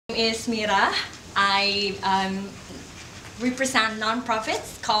Is Mirah. I represent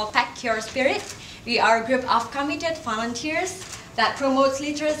non-profits called Pack Your Spirit. We are a group of committed volunteers that promotes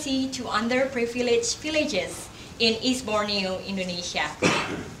literacy to underprivileged villages in East Borneo, Indonesia.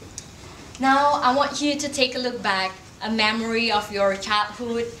 Now, I want you to take a look back, a memory of your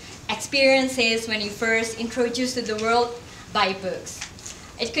childhood experiences when you first introduced to the world by books.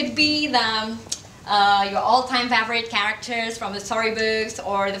 It could be your all-time favorite characters from the storybooks,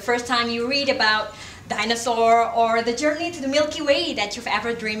 or the first time you read about dinosaur, or the journey to the Milky Way that you've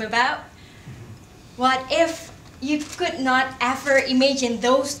ever dreamed about. What if you could not ever imagine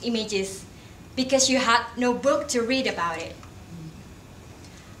those images because you had no book to read about it?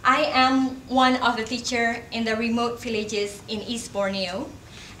 I am one of the teachers in the remote villages in East Borneo,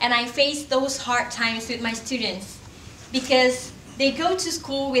 and I face those hard times with my students because they go to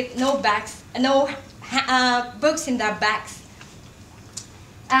school with no bags, no books in their bags.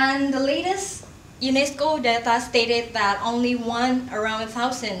 And the latest UNESCO data stated that only one around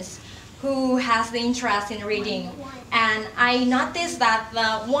thousands who has the interest in reading. And I noticed that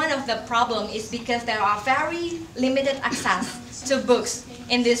one of the problems is because there are very limited access to books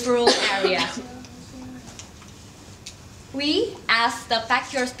in this rural area. We, as the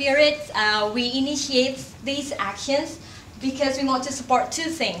Pack Your Spirit, we initiate these actions because we want to support two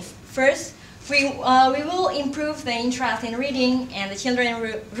things. First, we will improve the interest in reading in the children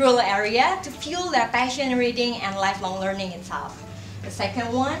in rural area to fuel their passion in reading and lifelong learning itself. The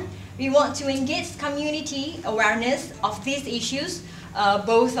second one, we want to engage community awareness of these issues,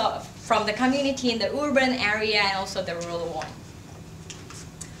 both from the community in the urban area and also the rural one.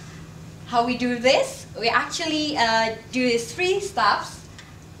 How we do this? We actually do these 3 steps.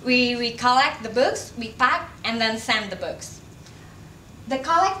 We collect the books, we pack, and then send the books. The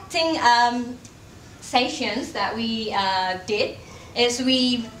collecting sessions that we did is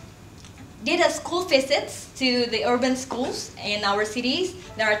we did a school visits to the urban schools in our cities.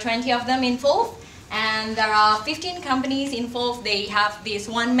 There are 20 of them involved, and there are 15 companies involved. They have this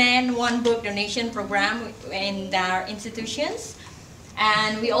one-man, one-book donation program in their institutions.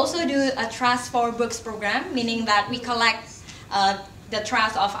 And we also do a trust for books program, meaning that we collect the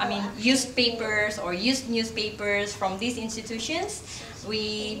trust of, used papers or used newspapers from these institutions.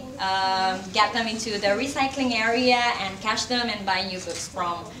 We get them into the recycling area and cash them and buy new books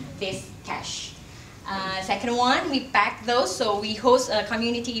from this cash. Second one, we pack those, so we host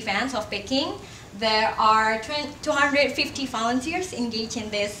community events of packing. There are 250 volunteers engaged in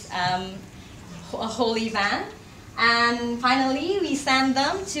this whole event. And finally, we send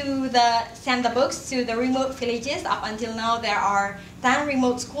the books to the remote villages. Up until now, there are 10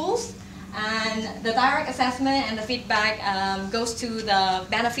 remote schools, and the direct assessment and the feedback goes to the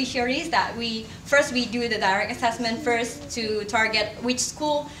beneficiaries. That we do the direct assessment first to target which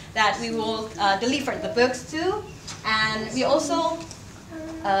school that we will deliver the books to, and we also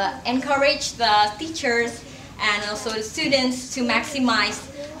encourage the teachers and also the students to maximize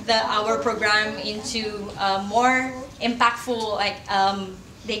our program into more impactful,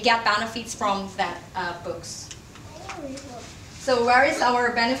 they get benefits from that books. So where is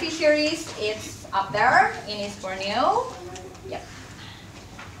our beneficiaries? It's up there in East Borneo. Yep.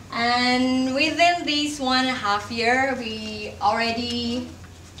 And within this 1.5 years, we already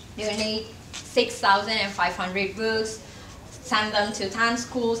donate 6,500 books, send them to 10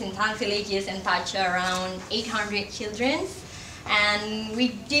 schools in 10 villages, and touch around 800 children. And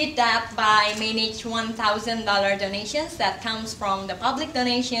we did that by manage $1,000 donations that comes from the public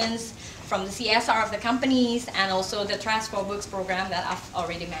donations, from the CSR of the companies, and also the Trust for Books program that I've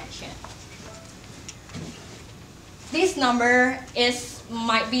already mentioned. This number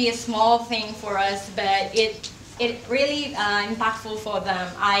might be a small thing for us, but it really impactful for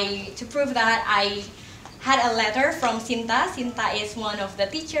them. To prove that, I had a letter from Sinta. Sinta is one of the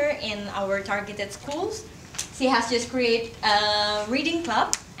teachers in our targeted schools. She has just created a reading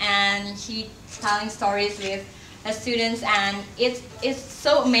club, and she's telling stories with the students, and it's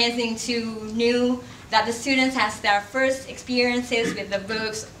so amazing to know that the students has their first experiences with the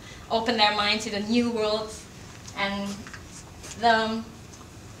books, open their mind to the new worlds. And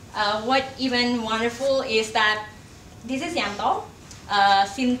what even wonderful is that this is Yanto,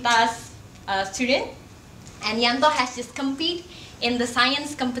 Sinta's student, and Yanto has just competed in the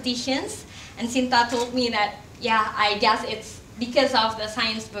science competitions. And Sinta told me that, yeah, I guess it's because of the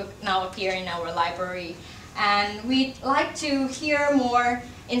science book now appear in our library. And we'd like to hear more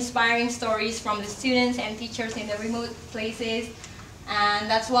inspiring stories from the students and teachers in the remote places. And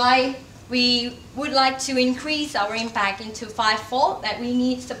that's why we would like to increase our impact into 5-fold, that we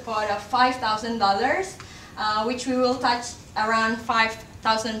need support of $5,000, which we will touch around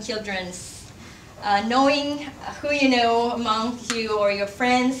 1,000 children. Knowing who you know among you or your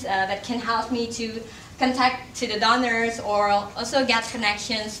friends that can help me to contact to the donors, or also get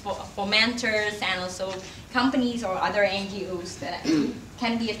connections for mentors and also companies or other NGOs that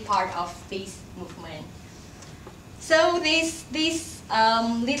can be a part of this movement. So this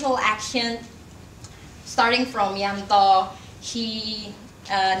little action, starting from Yanto, he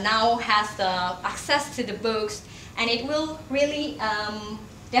now has the access to the books, and it will really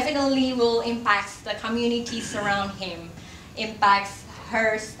definitely will impact the communities around him, impacts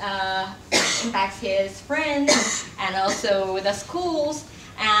impacts his friends, and also the schools.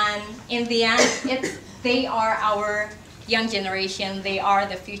 And in the end, they are our young generation. They are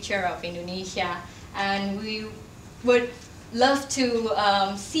the future of Indonesia, and we would love to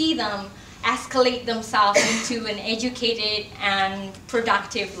see them escalate themselves into an educated and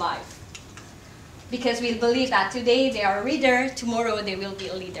productive life. Because we believe that today they are a reader, tomorrow they will be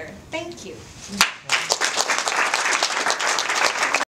a leader. Thank you.